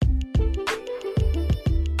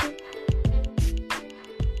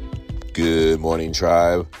Good morning,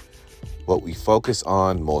 tribe. What we focus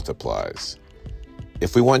on multiplies.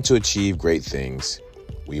 If we want to achieve great things,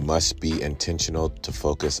 we must be intentional to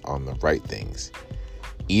focus on the right things,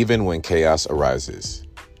 even when chaos arises.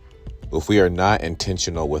 If we are not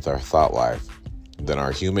intentional with our thought life, then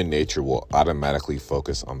our human nature will automatically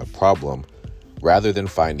focus on the problem rather than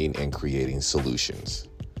finding and creating solutions.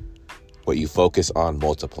 What you focus on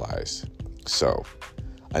multiplies. So,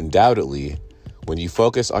 undoubtedly, when you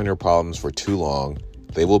focus on your problems for too long,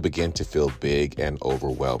 they will begin to feel big and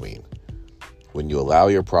overwhelming. When you allow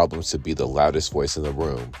your problems to be the loudest voice in the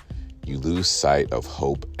room, you lose sight of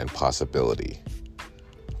hope and possibility.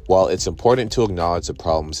 While it's important to acknowledge the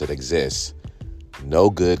problems that exist, no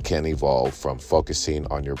good can evolve from focusing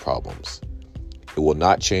on your problems. It will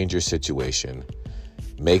not change your situation,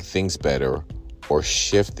 make things better, or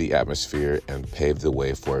shift the atmosphere and pave the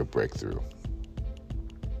way for a breakthrough.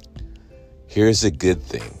 Here's the good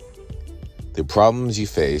thing. The problems you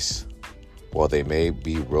face, while they may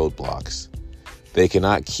be roadblocks, they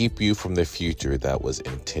cannot keep you from the future that was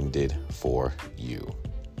intended for you.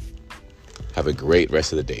 Have a great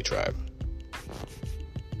rest of the day, tribe.